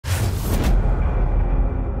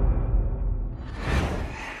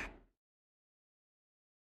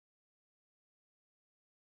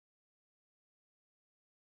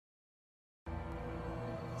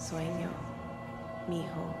sueño,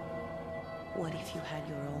 mijo. What if you had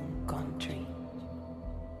your own country?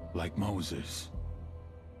 Like Moses,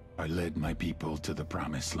 I led my people to the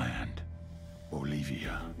promised land,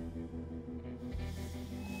 Bolivia.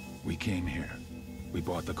 We came here. We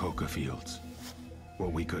bought the coca fields.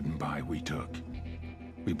 What we couldn't buy, we took.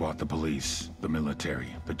 We bought the police, the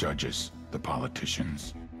military, the judges, the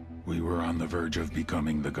politicians. We were on the verge of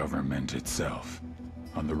becoming the government itself,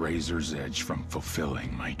 on the razor's edge from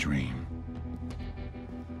fulfilling my dream.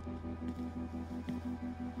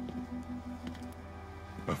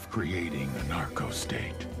 Of creating a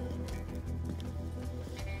narco-state.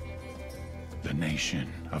 The nation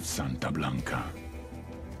of Santa Blanca.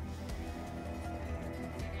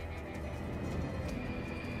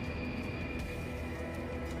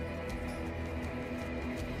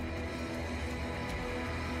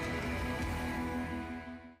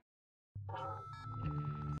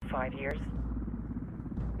 "5 years.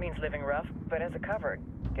 Means living rough, but has it covered.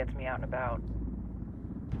 Gets me out and about.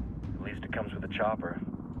 At least it comes with a chopper.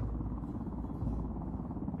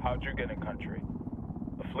 How'd you get in country?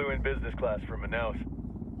 I flew in business class from Manaus.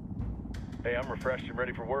 Hey, I'm refreshed and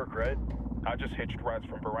ready for work, right? I just hitched rides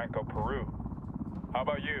from Barranco, Peru. How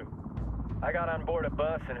about you? I got on board a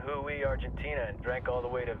bus in Jujuy, Argentina, and drank all the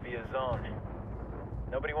way to Villazon.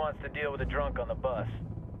 Nobody wants to deal with a drunk on the bus.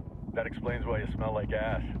 That explains why you smell like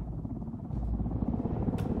ass.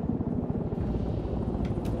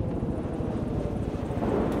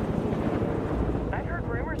 I've heard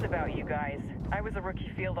rumors about you guys. I was a rookie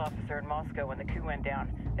field officer in Moscow when the coup went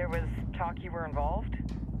down. There was talk you were involved?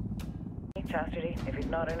 Chastity, if he's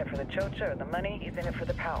not in it for the chocha or the money, he's in it for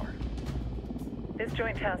the power. This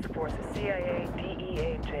joint task force is CIA,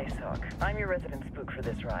 DEA, and JSOC. I'm your resident spook for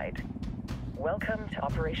this ride. Welcome to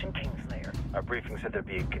Operation Kingslayer. Our briefing said there'd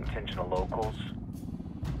be a contingent of locals.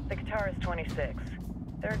 The Qatar is 26.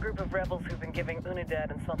 They're a group of rebels who've been giving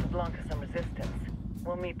Unidad and Santa Blanca some resistance.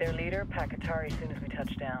 We'll meet their leader, Pakatari, as soon as we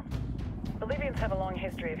touch down. Bolivians have a long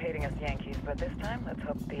history of hating us Yankees, but this time, let's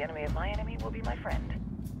hope the enemy of my enemy will be my friend.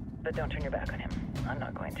 But don't turn your back on him. I'm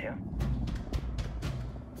not going to.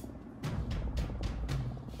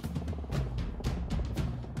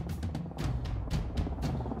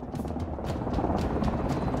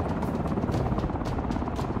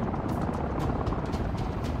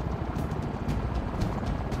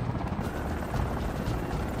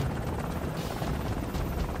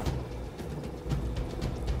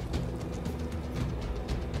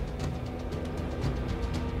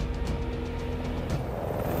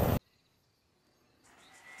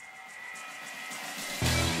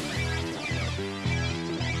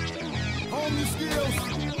 Your skills.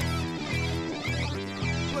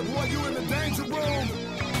 Look, boy, you in the danger room.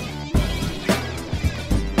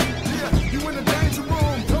 Yeah, you in the danger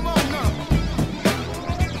room. Come on now.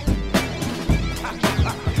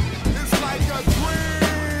 It's like a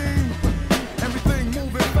dream. Everything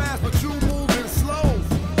moving fast, but you moving slow.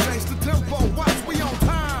 Change the tempo, watch, we on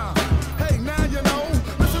time. Hey, now you know.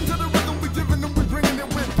 Listen to the rhythm we giving them, we bringing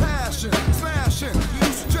it with passion. Smashing,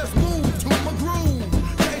 you should just move to my groove.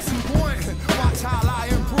 Watch how I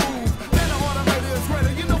improve. Then the automator is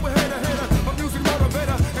ready. You know we're a music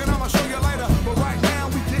motivator, and I'ma show you later. But right now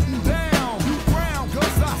we getting down. You ground,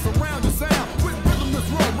 cause I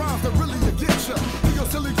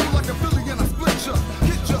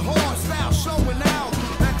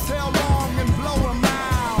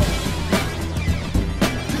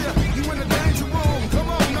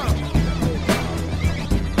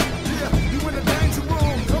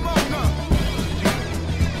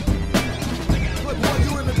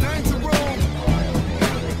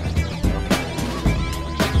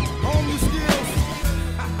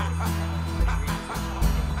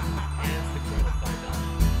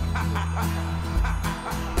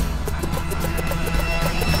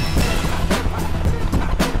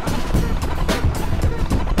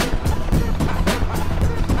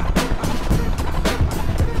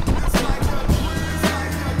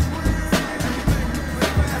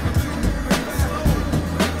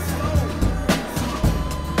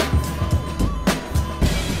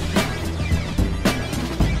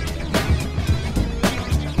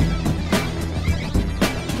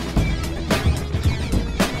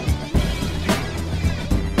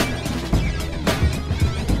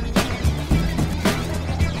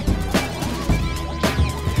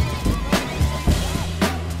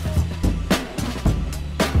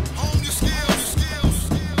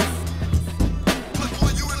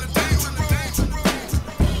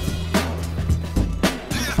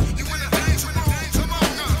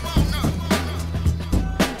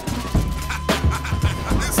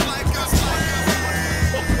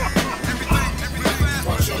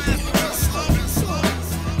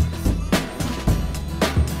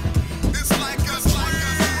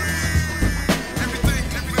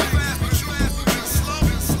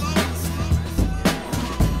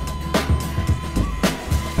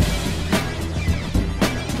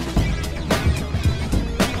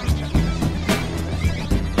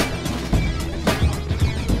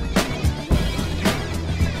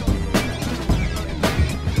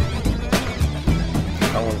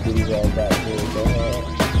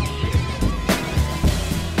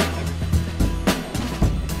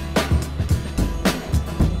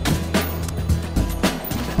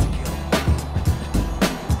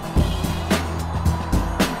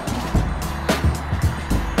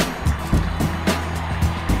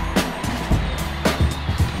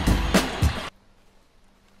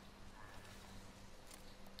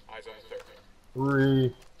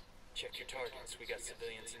 3. Check your targets. We got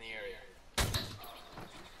civilians in the area.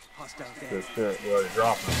 Good shit. We already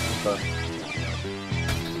dropped them. Okay.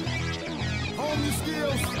 Hone your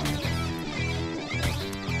skills.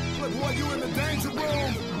 Look, boy, you in the danger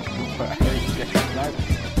room.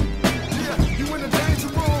 Yeah, you in the danger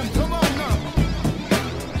room. Come on now.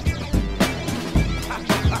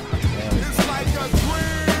 It's like a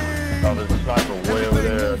dream. Oh, there's a sniper way over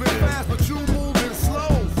there. Moving fast, but you moving slow.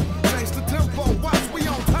 Change the tempo. Watch, we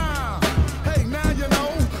on time. Hey, now you know.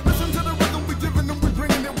 Listen to the rhythm we giving them. We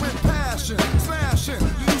bringing it with passion. Smashing.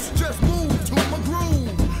 You should just move to my groove.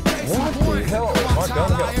 Case in What point. the hell? Watch My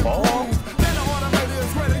gun how got I a ball? improve.